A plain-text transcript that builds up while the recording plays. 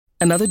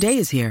Another day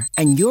is here,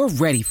 and you're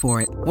ready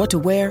for it. What to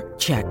wear?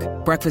 Check.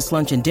 Breakfast,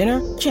 lunch, and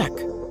dinner? Check.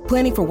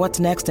 Planning for what's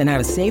next and how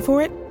to save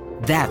for it?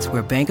 That's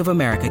where Bank of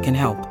America can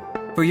help.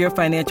 For your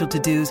financial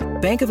to-dos,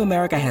 Bank of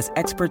America has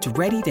experts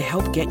ready to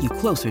help get you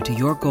closer to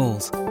your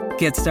goals.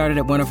 Get started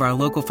at one of our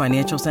local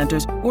financial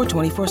centers or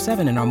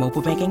 24/7 in our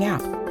mobile banking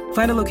app.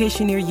 Find a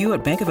location near you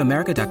at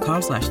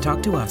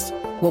bankofamerica.com/talktous.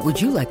 What would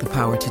you like the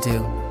power to do?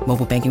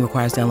 Mobile banking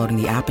requires downloading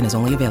the app and is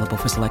only available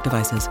for select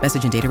devices.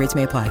 Message and data rates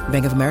may apply.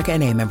 Bank of America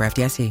N.A., member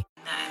FDIC.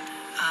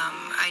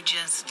 I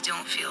just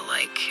don't feel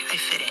like I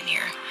fit in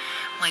here.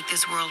 Like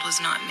this world was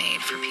not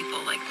made for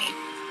people like me.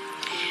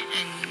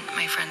 And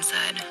my friend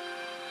said,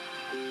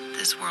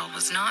 this world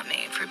was not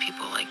made for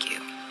people like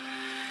you.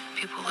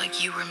 People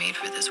like you were made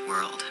for this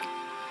world.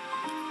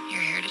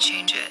 You're here to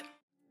change it.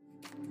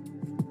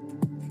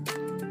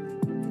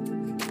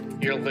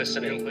 You're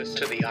listening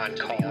to the On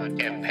Call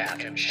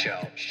Empath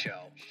Show.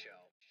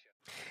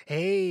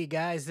 Hey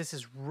guys, this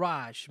is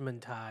Raj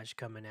Montage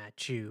coming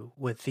at you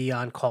with the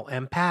On Call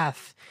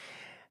Empath.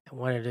 I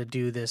wanted to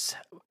do this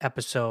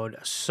episode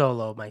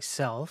solo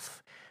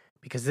myself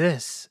because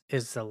this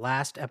is the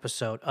last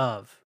episode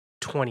of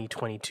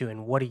 2022,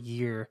 and what a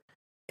year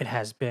it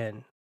has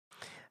been.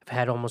 I've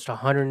had almost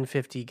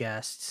 150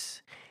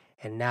 guests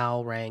and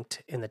now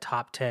ranked in the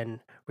top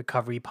 10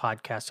 recovery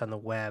podcasts on the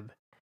web,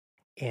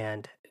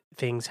 and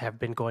things have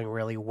been going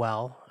really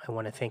well. I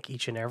want to thank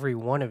each and every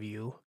one of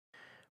you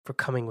for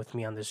coming with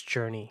me on this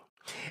journey.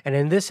 And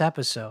in this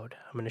episode,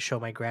 I'm going to show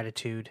my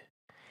gratitude,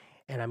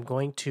 and I'm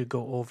going to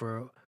go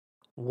over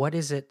what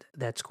is it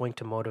that's going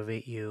to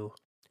motivate you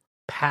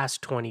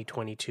past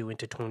 2022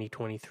 into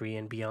 2023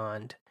 and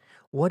beyond.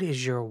 What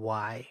is your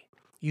why?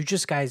 You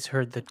just guys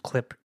heard the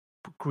clip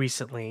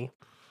recently,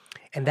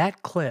 and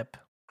that clip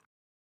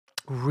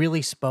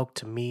really spoke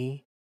to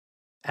me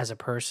as a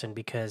person,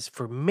 because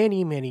for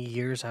many, many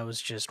years I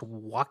was just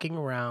walking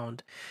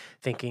around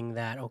thinking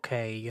that,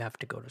 okay, you have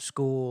to go to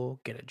school,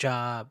 get a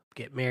job,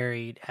 get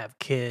married, have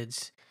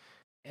kids,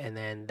 and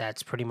then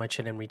that's pretty much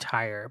it and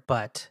retire.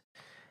 But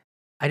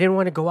I didn't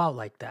want to go out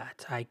like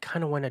that. I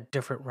kind of went a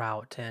different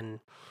route. And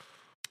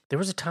there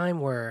was a time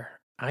where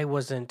I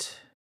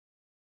wasn't,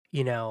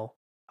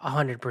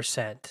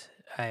 100%.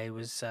 I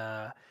was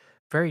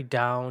very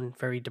down,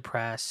 very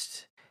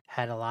depressed,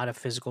 had a lot of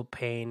physical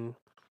pain,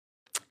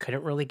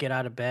 couldn't really get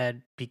out of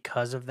bed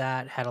because of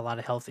that, had a lot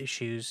of health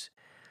issues.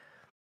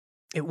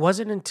 It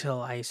wasn't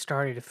until I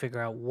started to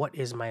figure out what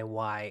is my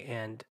why.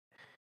 And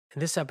in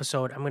this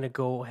episode, I'm going to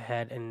go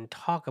ahead and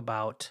talk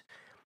about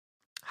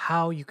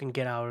how you can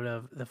get out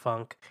of the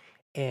funk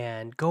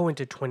and go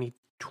into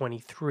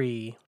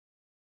 2023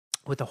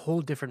 with a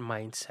whole different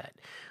mindset,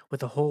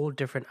 with a whole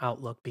different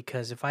outlook,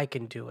 because if I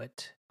can do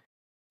it,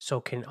 so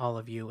can all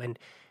of you. And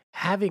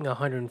having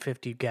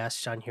 150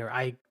 guests on here,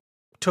 I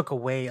took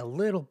away a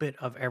little bit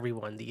of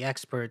everyone, the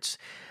experts,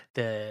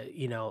 the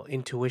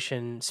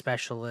intuition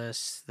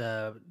specialists,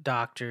 the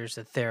doctors,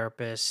 the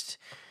therapists,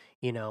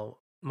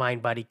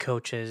 mind body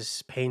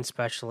coaches, pain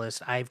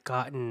specialists. I've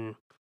gotten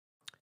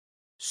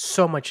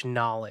so much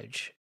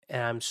knowledge,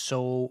 and I'm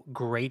so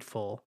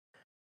grateful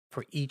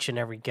for each and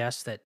every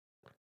guest that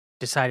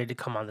decided to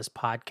come on this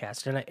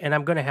podcast, and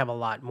I'm going to have a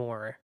lot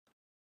more.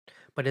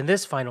 But in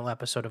this final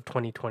episode of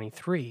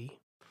 2023,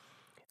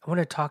 I want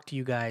to talk to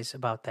you guys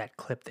about that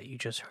clip that you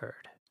just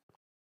heard.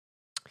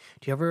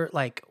 Do you ever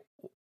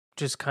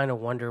just kind of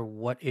wonder,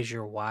 what is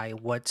your why?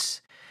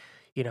 What's,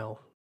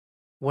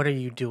 what are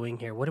you doing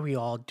here? What are we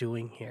all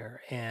doing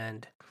here?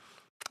 And,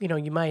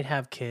 you might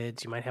have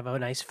kids, you might have a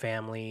nice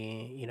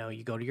family,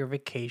 you go to your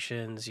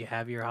vacations, you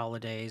have your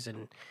holidays,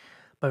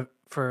 but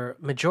for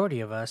majority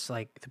of us,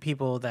 like the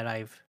people that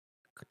I've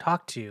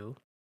talked to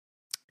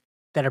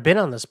that have been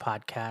on this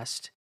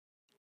podcast,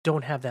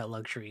 don't have that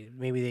luxury.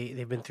 Maybe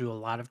they've been through a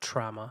lot of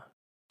trauma,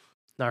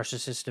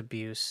 narcissist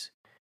abuse,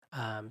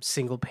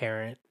 single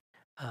parent,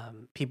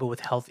 people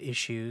with health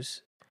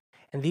issues.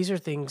 And these are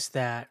things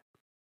that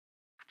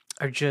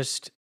are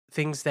just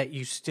things that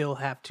you still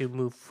have to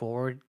move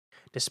forward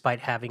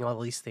despite having all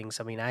these things.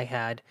 I mean, I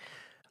had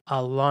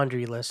a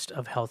laundry list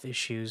of health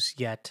issues,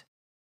 yet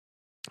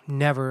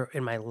never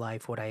in my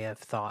life would I have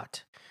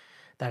thought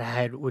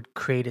that would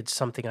created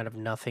something out of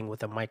nothing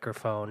with a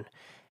microphone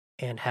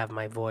and have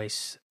my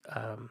voice,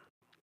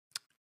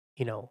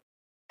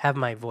 have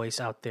my voice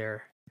out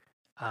there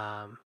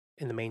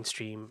in the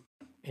mainstream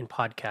in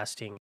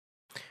podcasting.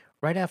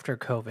 Right after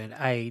COVID,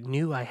 I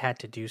knew I had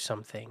to do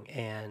something,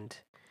 and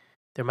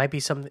there might be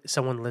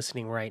someone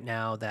listening right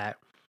now that,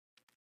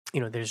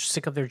 they're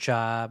sick of their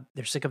job,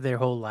 they're sick of their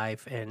whole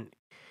life, and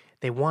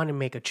they want to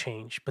make a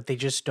change, but they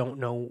just don't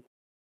know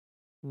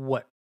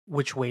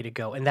which way to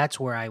go. And that's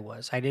where I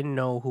was. I didn't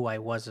know who I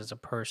was as a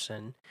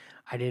person.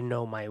 I didn't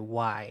know my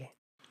why.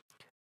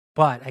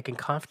 But I can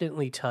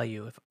confidently tell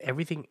you, if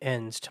everything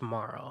ends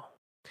tomorrow,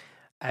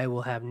 I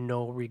will have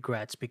no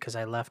regrets, because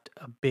I left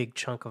a big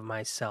chunk of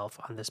myself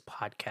on this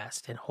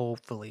podcast. And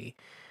hopefully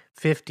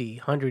 50,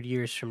 100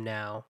 years from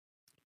now,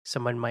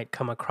 someone might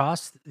come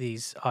across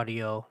these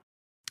audio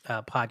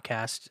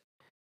podcasts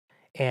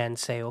and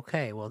say,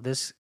 okay, well,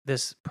 this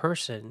this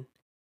person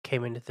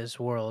came into this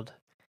world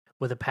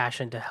with a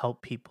passion to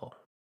help people.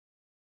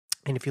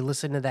 And if you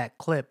listen to that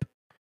clip,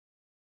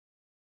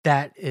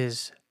 that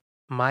is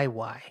my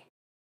why.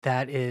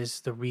 That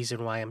is the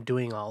reason why I'm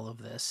doing all of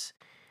this.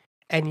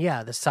 And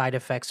yeah, the side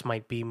effects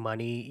might be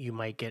money. You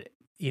might get,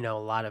 a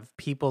lot of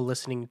people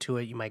listening to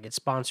it. You might get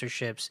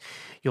sponsorships.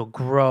 You'll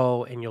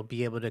grow and you'll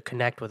be able to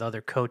connect with other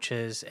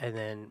coaches and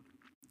then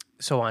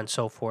so on and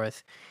so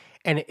forth.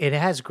 And it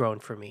has grown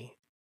for me.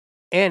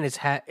 And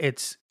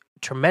it's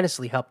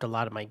tremendously helped a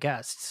lot of my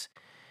guests.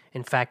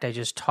 In fact, I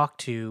just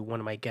talked to one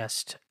of my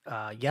guests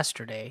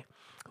yesterday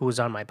who was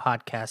on my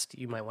podcast.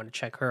 You might want to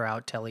check her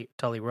out,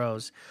 Tully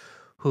Rose,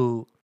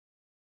 who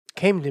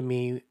came to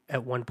me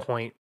at one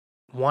point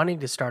wanting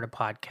to start a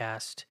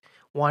podcast,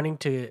 wanting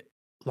to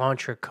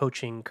launch her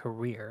coaching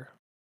career.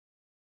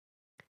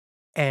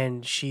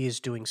 And she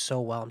is doing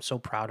so well. I'm so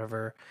proud of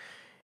her.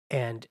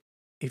 And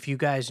if you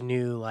guys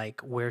knew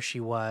like where she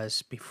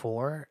was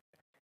before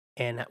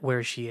and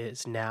where she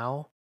is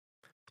now,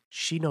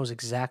 she knows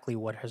exactly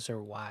what is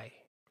her why.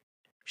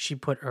 She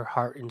put her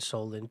heart and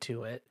soul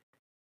into it.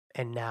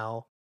 And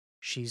now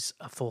she's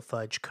a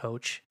full-fledged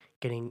coach,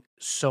 getting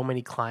so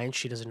many clients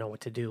she doesn't know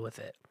what to do with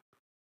it.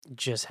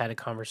 Just had a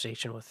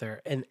conversation with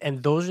her.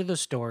 And those are the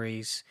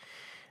stories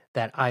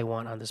that I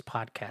want on this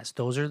podcast.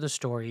 Those are the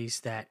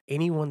stories that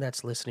anyone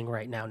that's listening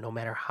right now, no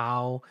matter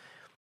how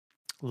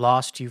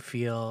lost you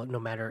feel, no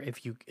matter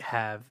if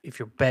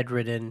you're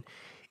bedridden,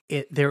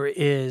 there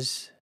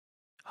is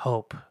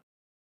hope.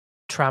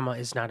 Trauma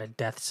is not a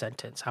death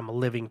sentence. I'm a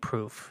living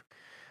proof.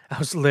 I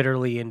was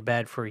literally in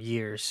bed for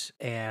years,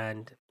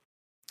 and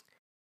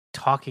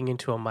talking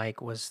into a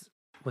mic was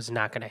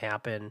not going to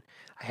happen.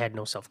 I had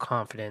no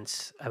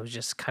self-confidence. I was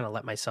just kind of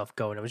let myself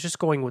go, and I was just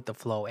going with the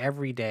flow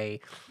every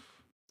day.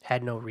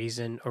 Had no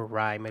reason or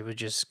rhyme. I would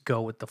just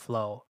go with the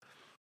flow.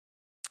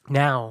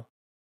 Now,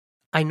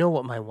 I know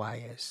what my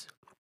why is.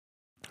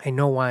 I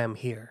know why I'm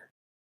here.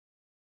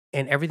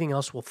 And everything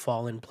else will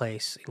fall in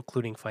place,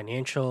 including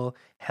financial,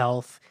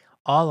 health,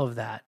 all of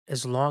that,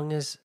 as long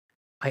as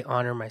I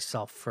honor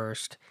myself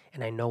first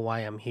and I know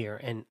why I'm here.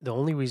 And the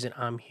only reason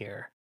I'm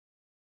here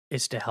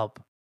is to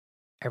help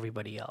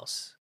everybody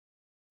else.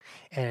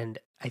 And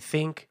I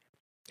think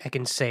I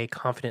can say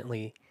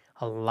confidently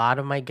a lot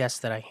of my guests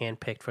that I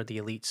handpicked for the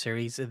Elite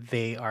Series,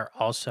 they are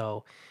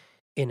also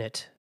in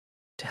it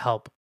to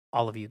help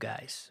all of you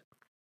guys.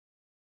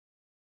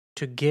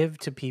 To give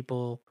to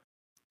people,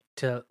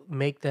 to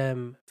make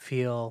them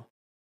feel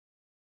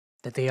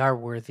that they are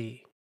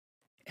worthy.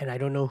 And I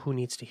don't know who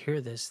needs to hear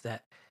this,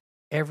 that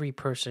every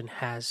person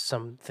has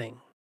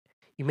something.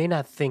 You may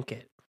not think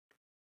it.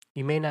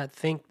 You may not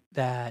think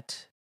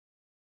that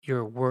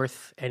you're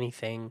worth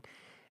anything.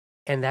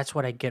 And that's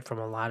what I get from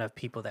a lot of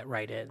people that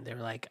write in. They're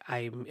like,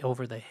 I'm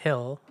over the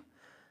hill.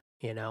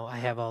 I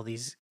have all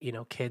these,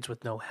 kids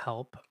with no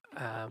help.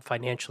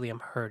 Financially, I'm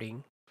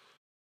hurting.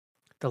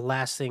 The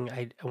last thing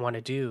I want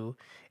to do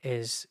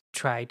is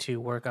try to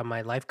work on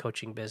my life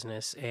coaching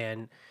business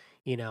and,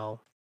 you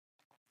know,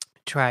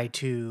 try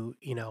to,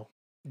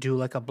 do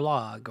like a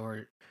blog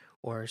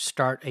or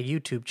start a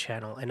YouTube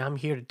channel. And I'm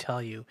here to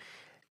tell you,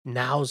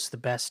 now's the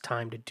best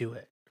time to do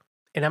it.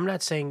 And I'm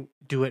not saying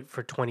do it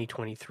for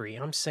 2023.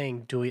 I'm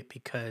saying do it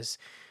because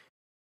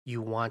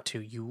you want to.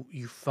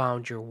 You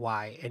found your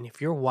why. And if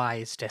your why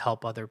is to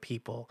help other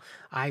people,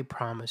 I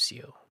promise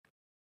you,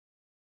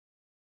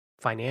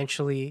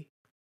 financially,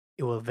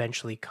 it will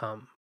eventually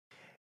come.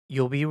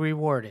 You'll be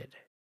rewarded.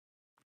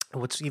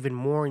 And what's even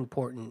more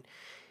important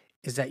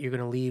is that you're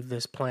going to leave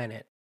this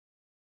planet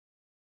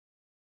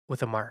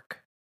with a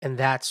mark. And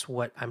that's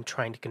what I'm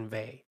trying to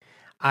convey.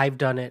 I've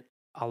done it.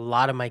 A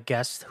lot of my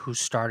guests who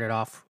started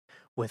off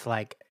with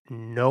like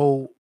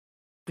no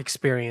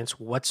experience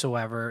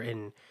whatsoever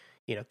in,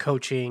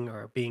 coaching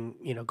or being,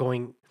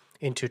 going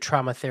into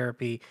trauma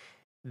therapy,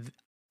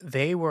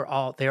 they're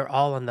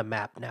all on the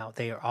map now.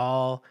 They are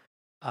all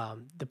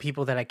the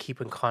people that I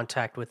keep in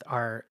contact with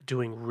are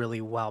doing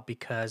really well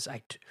because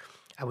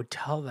I would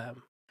tell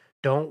them,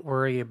 don't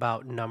worry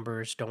about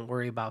numbers, don't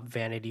worry about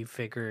vanity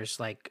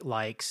figures like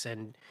likes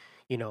and,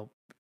 you know,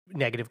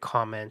 negative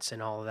comments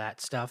and all of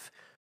that stuff.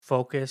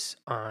 Focus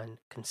on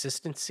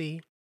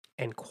consistency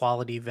and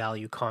quality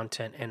value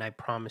content. And I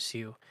promise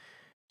you,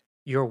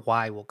 your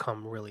why will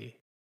come really,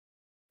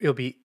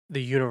 the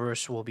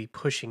universe will be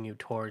pushing you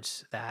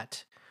towards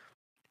that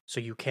so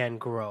you can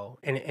grow.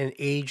 And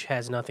age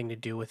has nothing to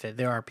do with it.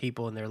 There are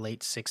people in their late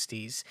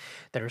 60s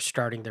that are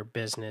starting their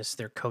business,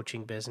 their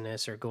coaching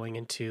business, or going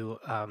into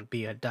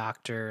be a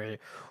doctor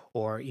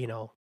or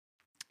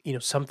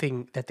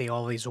something that they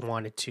always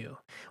wanted to.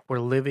 We're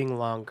living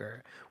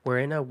longer. We're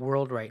in a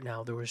world right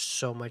now. There was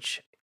so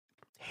much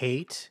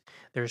hate.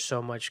 There's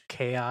so much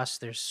chaos.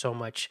 There's so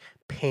much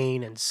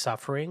pain and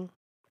suffering.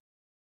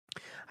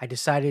 I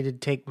decided to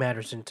take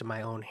matters into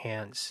my own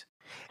hands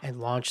and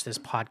launch this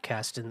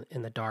podcast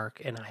in the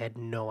dark, and I had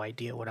no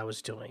idea what I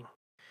was doing.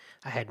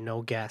 I had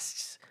no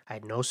guests. I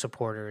had no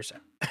supporters.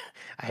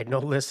 I had no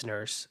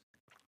listeners.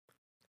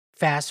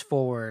 Fast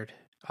forward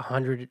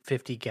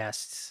 150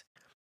 guests,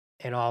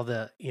 and all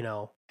the,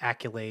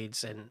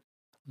 accolades and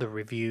the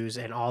reviews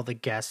and all the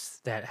guests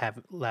that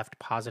have left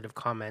positive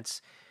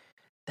comments,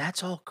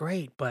 that's all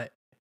great. But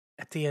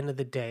at the end of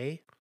the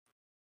day,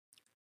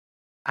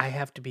 I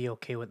have to be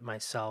okay with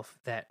myself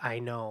that I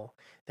know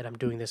that I'm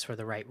doing this for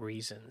the right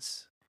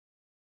reasons,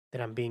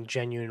 that I'm being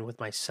genuine with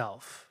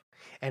myself.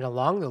 And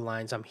along the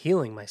lines, I'm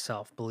healing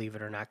myself, believe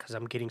it or not, because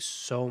I'm getting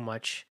so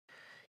much,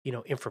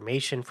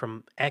 information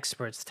from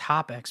experts,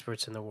 top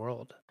experts in the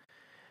world.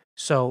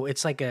 So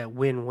it's like a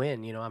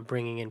win-win. I'm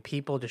bringing in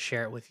people to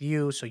share it with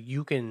you so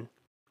you can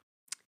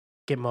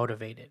get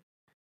motivated.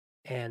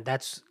 And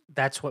that's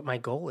what my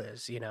goal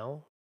is.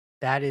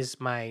 That is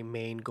my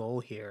main goal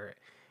here,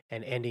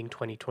 and ending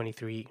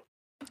 2023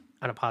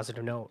 on a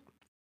positive note.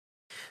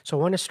 So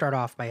I want to start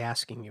off by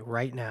asking you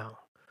right now,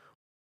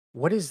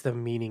 what is the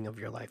meaning of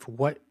your life?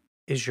 What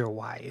is your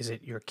why? Is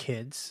it your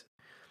kids?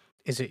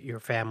 Is it your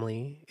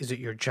family? Is it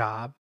your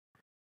job?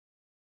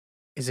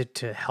 Is it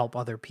to help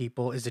other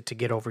people? Is it to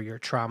get over your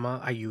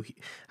trauma?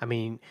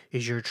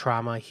 Is your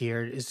trauma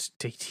here is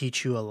to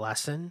teach you a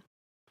lesson?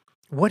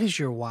 What is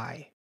your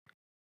why?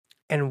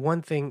 And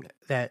one thing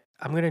that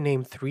I'm going to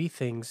name 3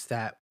 things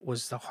that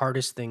was the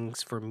hardest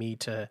things for me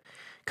to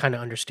kind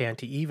of understand,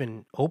 to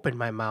even open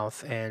my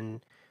mouth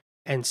and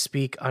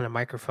speak on a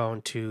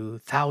microphone to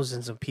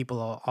thousands of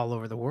people all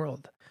over the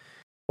world.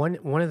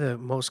 One of the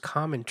most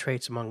common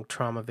traits among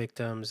trauma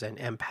victims and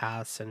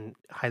empaths and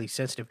highly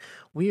sensitive,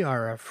 we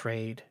are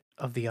afraid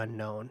of the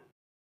unknown.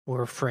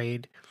 We're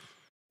afraid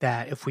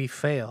that if we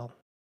fail,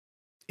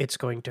 it's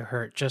going to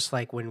hurt, just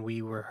like when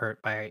we were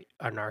hurt by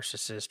a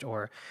narcissist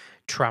or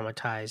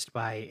traumatized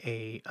by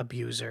a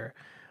abuser.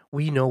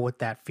 We know what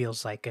that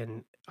feels like,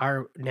 and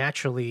our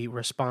naturally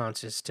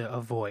response is to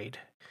avoid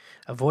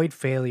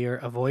failure,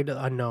 avoid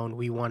the unknown.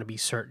 We want to be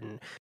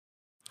certain.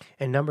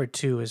 And number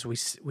 2 is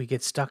we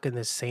get stuck in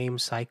this same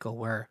cycle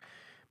where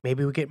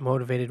maybe we get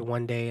motivated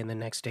one day and the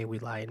next day we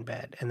lie in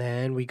bed, and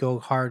then we go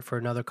hard for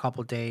another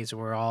couple days.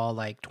 We're all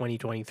like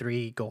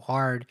 2023, go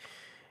hard,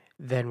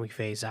 then we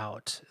phase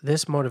out.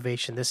 This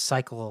motivation, this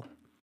cycle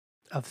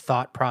of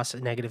thought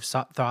process, negative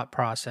thought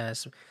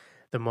process,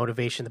 the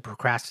motivation, the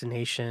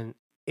procrastination,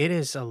 it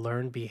is a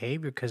learned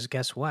behavior. Because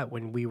guess what?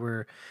 When we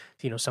were,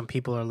 some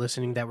people are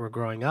listening that were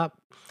growing up,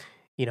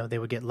 they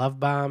would get love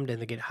bombed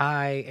and they get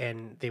high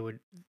and they would,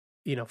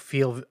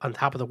 feel on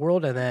top of the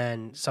world, and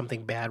then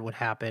something bad would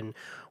happen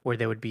where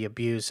they would be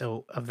abused.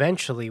 So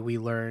eventually we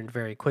learned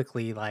very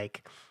quickly,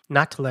 like,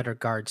 not to let our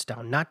guards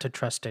down, not to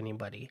trust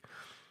anybody.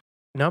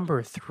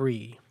 Number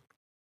 3,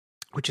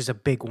 which is a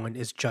big one,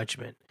 is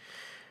judgment.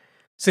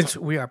 Since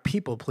we are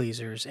people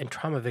pleasers and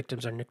trauma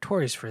victims are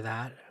notorious for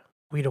that,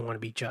 we don't want to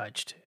be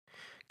judged.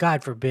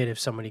 God forbid if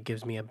somebody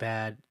gives me a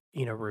bad,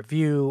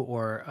 review,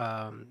 or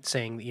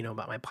saying,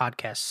 about my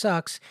podcast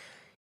sucks.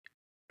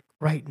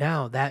 Right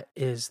now, that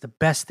is the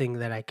best thing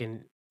that I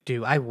can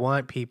do. I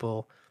want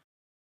people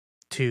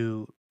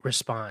to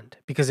respond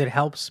because it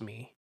helps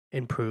me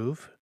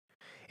improve.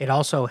 It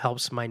also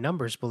helps my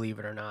numbers, believe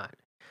it or not.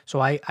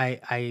 So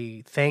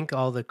I thank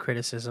all the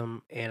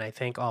criticism, and I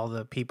thank all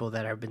the people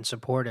that have been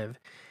supportive,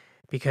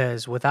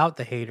 because without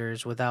the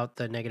haters, without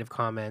the negative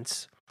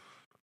comments,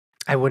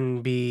 I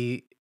wouldn't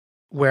be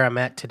where I'm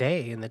at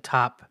today in the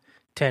top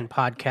 10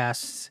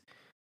 podcasts,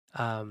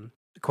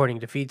 according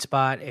to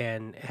FeedSpot,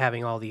 and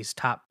having all these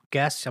top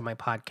guests on my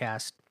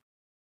podcast.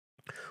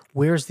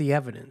 Where's the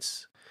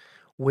evidence?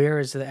 Where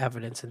is the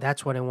evidence? And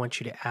that's what I want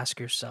you to ask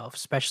yourself,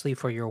 especially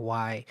for your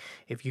why.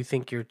 If you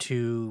think you're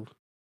too,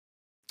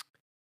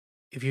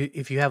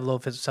 if you have low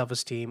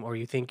self-esteem, or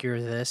you think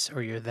you're this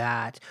or you're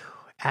that,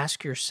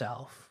 ask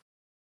yourself,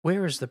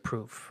 where is the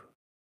proof?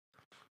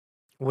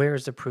 Where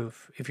is the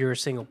proof? If you're a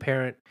single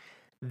parent,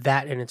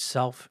 that in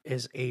itself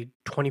is a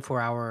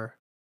 24-hour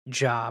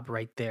job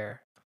right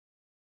there.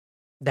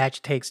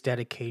 That takes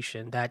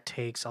dedication. That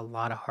takes a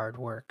lot of hard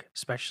work,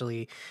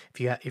 especially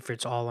if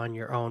it's all on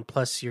your own.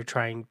 Plus, you're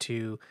trying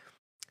to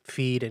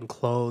feed and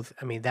clothe.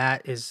 I mean,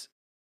 that's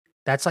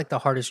like the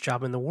hardest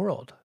job in the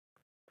world.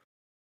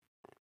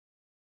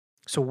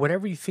 So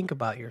whatever you think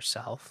about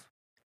yourself,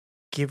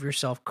 give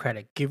yourself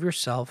credit. Give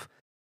yourself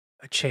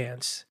a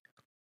chance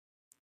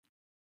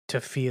to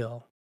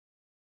feel.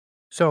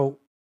 So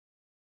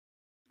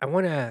I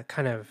want to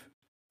kind of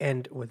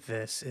end with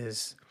this: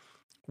 is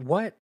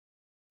what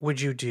would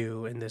you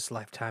do in this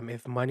lifetime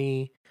if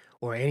money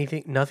or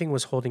nothing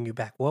was holding you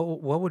back?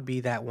 What would be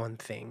that one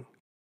thing?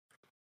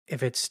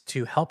 If it's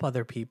to help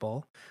other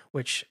people,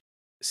 which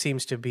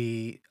seems to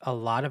be a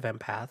lot of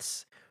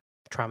empaths,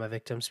 trauma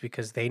victims,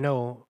 because they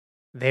know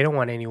they don't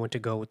want anyone to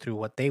go through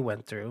what they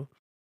went through.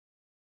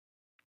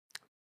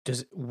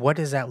 What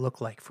does that look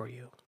like for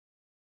you?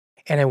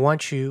 And I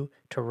want you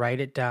to write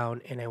it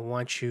down, and I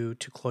want you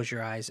to close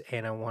your eyes,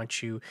 and I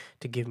want you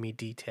to give me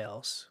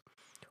details.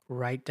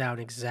 Write down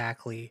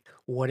exactly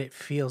what it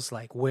feels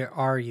like. Where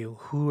are you?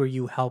 Who are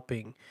you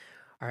helping?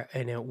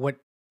 What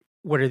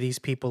do these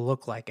people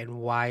look like, and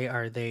why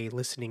are they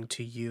listening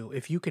to you?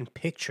 If you can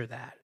picture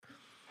that,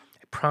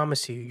 I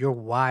promise you, your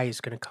why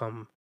is going to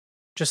come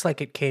Just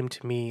like it came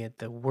to me at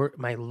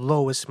my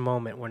lowest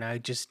moment when I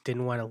just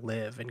didn't want to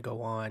live and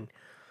go on.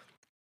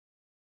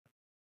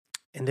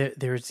 And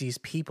there's these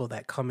people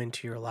that come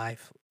into your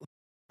life.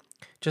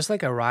 Just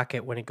like a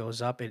rocket, when it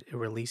goes up, it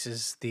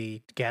releases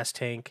the gas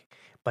tank,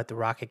 but the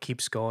rocket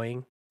keeps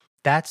going.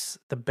 That's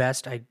the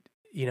best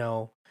you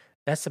know,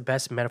 that's the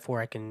best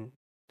metaphor I can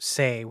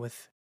say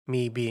with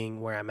me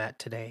being where I'm at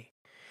today.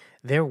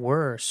 There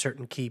were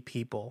certain key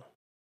people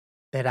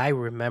that I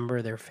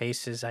remember their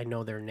faces, I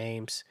know their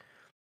names,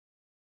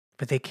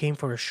 but they came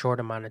for a short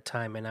amount of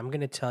time. And I'm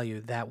going to tell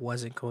you that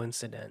wasn't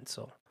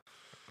coincidental.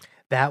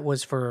 That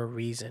was for a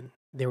reason.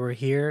 They were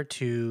here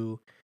to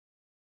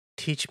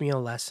teach me a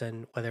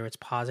lesson, whether it's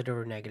positive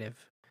or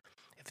negative.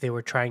 If they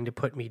were trying to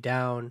put me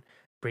down,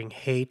 bring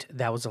hate,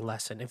 that was a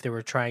lesson. If they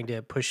were trying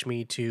to push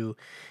me to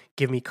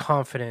give me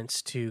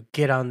confidence to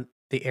get on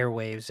the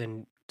airwaves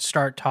and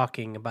start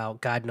talking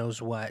about God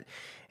knows what,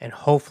 and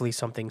hopefully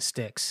something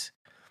sticks.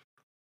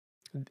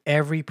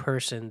 Every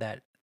person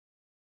that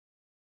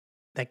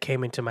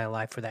came into my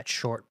life for that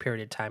short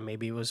period of time,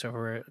 maybe it was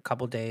over a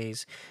couple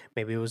days,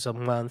 maybe it was a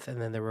month,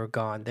 and then they were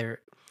gone.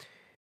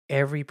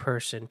 Every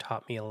person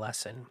taught me a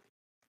lesson,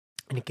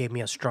 and it gave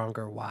me a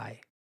stronger why.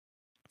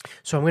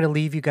 So I'm going to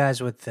leave you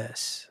guys with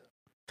this.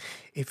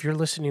 If you're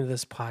listening to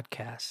this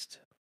podcast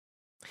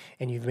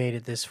and you've made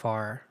it this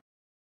far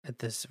at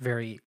this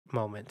very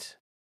moment,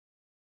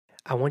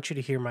 I want you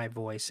to hear my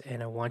voice,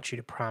 and I want you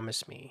to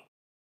promise me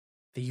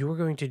that you are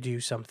going to do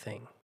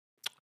something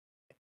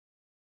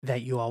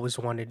that you always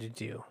wanted to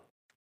do.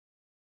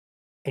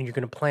 And you're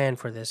going to plan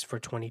for this for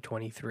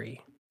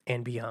 2023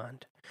 and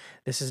beyond.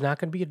 This is not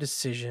going to be a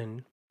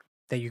decision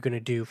that you're going to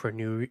do for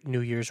New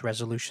Year's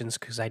resolutions,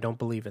 because I don't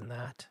believe in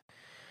that.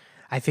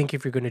 I think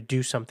if you're going to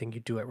do something,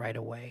 you do it right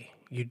away.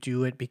 You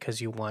do it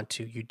because you want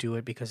to. You do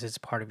it because it's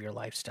part of your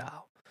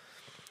lifestyle.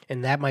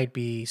 And that might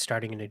be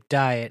starting a new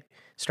diet,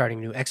 starting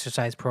a new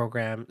exercise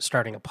program,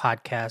 starting a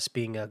podcast,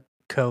 being a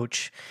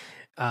coach,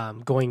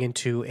 going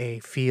into a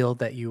field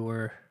that you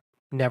were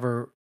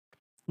never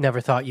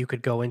thought you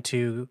could go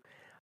into,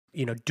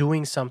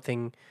 doing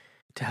something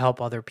to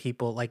help other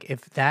people. Like,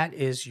 if that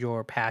is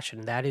your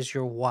passion, that is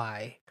your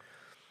why,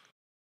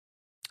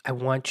 I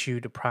want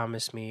you to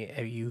promise me,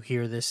 if you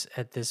hear this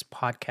at this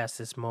podcast,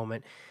 this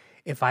moment,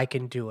 if I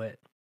can do it,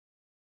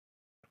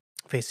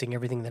 facing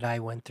everything that I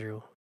went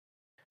through,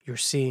 you're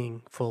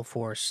seeing full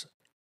force,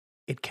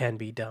 it can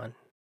be done.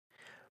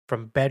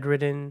 From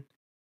bedridden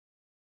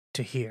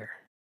to here,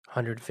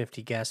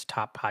 150 guests,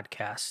 top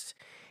podcasts.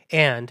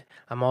 And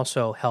I'm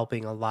also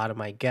helping a lot of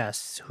my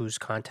guests who's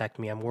contact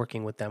me. I'm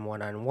working with them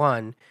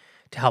one-on-one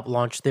to help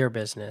launch their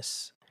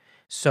business.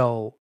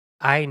 So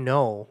I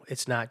know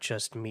it's not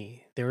just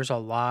me. There's a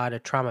lot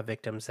of trauma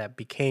victims that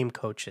became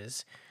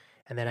coaches,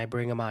 and then I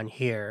bring them on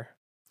here.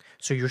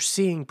 So you're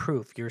seeing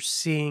proof. You're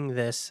seeing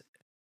this.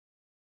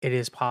 It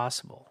is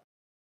possible.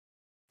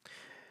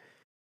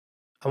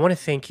 I want to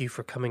thank you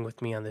for coming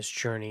with me on this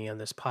journey, on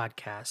this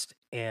podcast.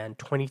 And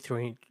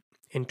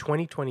in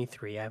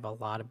 2023, I have a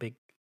lot of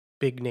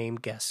big name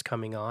guests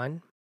coming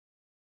on.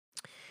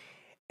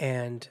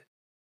 And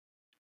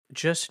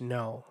just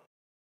know,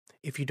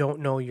 if you don't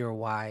know your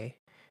why,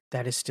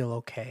 that is still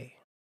okay.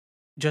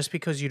 Just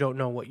because you don't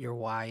know what your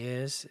why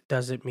is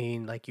doesn't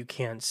mean like you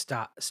can't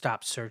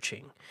stop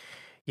searching.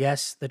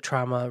 Yes, the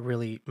trauma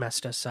really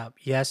messed us up.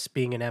 Yes,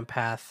 being an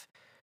empath,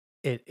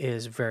 it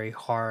is very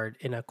hard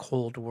in a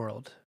cold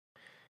world.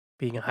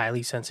 Being a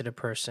highly sensitive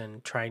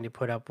person, trying to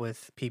put up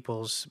with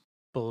people's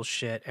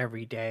bullshit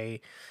every day,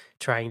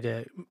 trying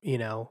to,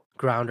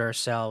 ground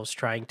ourselves,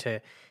 trying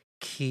to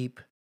keep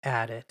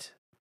at it.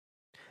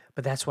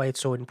 But that's why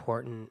it's so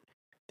important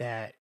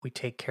that we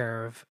take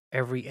care of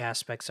every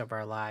aspects of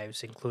our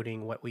lives,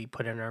 including what we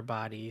put in our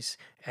bodies,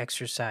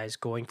 exercise,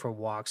 going for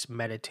walks,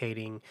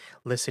 meditating,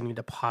 listening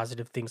to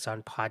positive things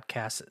on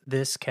podcasts.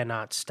 This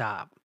cannot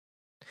stop.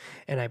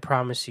 And I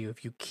promise you,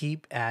 if you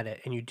keep at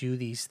it and you do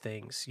these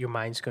things, your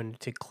mind's going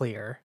to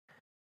clear.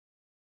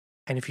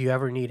 And if you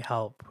ever need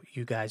help,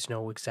 you guys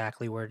know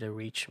exactly where to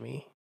reach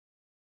me.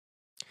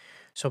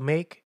 So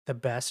make the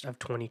best of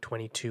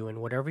 2022, and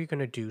whatever you're going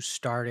to do,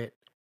 start it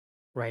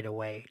right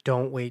away.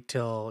 Don't wait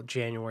till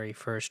January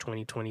 1st,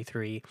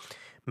 2023.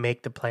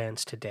 Make the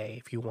plans today.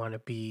 If you want to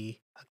be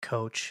a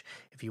coach,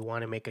 if you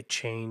want to make a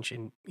change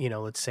and,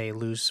 let's say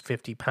lose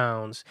 50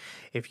 pounds,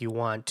 if you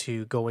want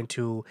to go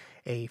into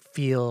a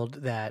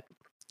field that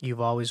you've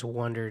always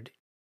wondered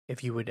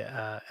if you would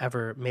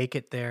ever make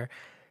it there,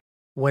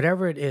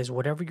 whatever it is,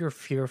 whatever you're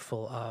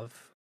fearful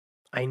of,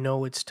 I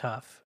know it's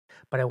tough,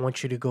 but I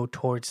want you to go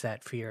towards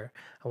that fear.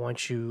 I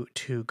want you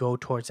to go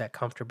towards that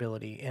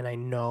comfortability. And I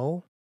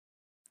know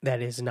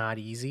that is not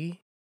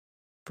easy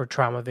for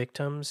trauma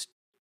victims,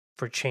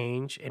 for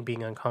change and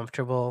being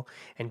uncomfortable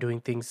and doing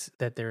things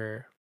that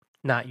they're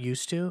not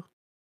used to.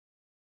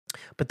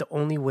 But the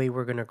only way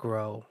we're going to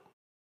grow,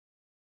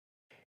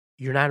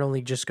 you're not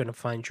only just going to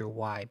find your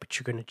why, but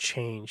you're going to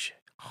change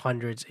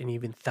hundreds and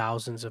even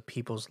thousands of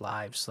people's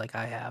lives like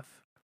I have.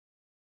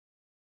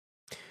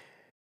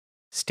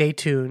 Stay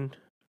tuned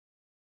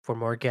for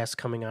more guests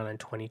coming on in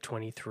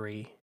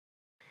 2023.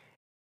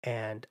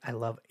 And I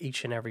love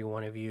each and every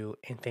one of you.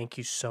 And thank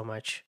you so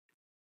much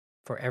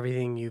for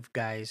everything you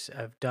guys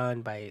have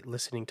done by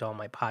listening to all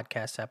my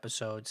podcast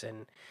episodes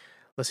and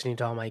listening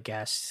to all my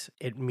guests.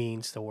 It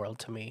means the world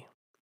to me.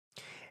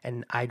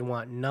 And I'd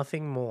want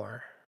nothing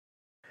more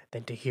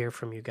than to hear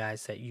from you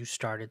guys that you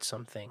started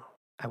something.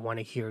 I want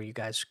to hear you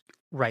guys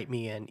write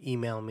me and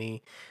email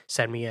me,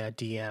 send me a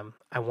DM.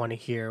 I want to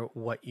hear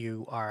what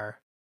you are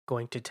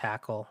going to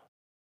tackle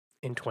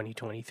in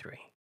 2023.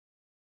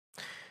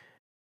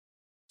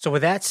 So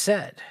with that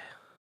said,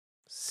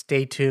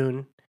 stay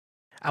tuned.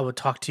 I will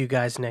talk to you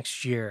guys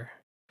next year,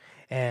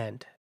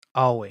 and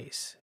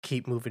always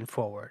keep moving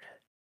forward.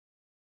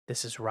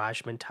 This is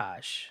Raj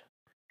Montage,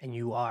 and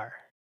you are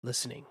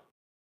listening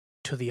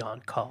to the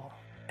On-Call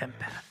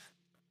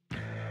Empath.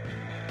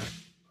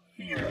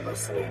 You're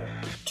listening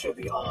to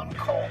the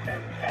On-Call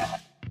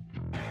Empath.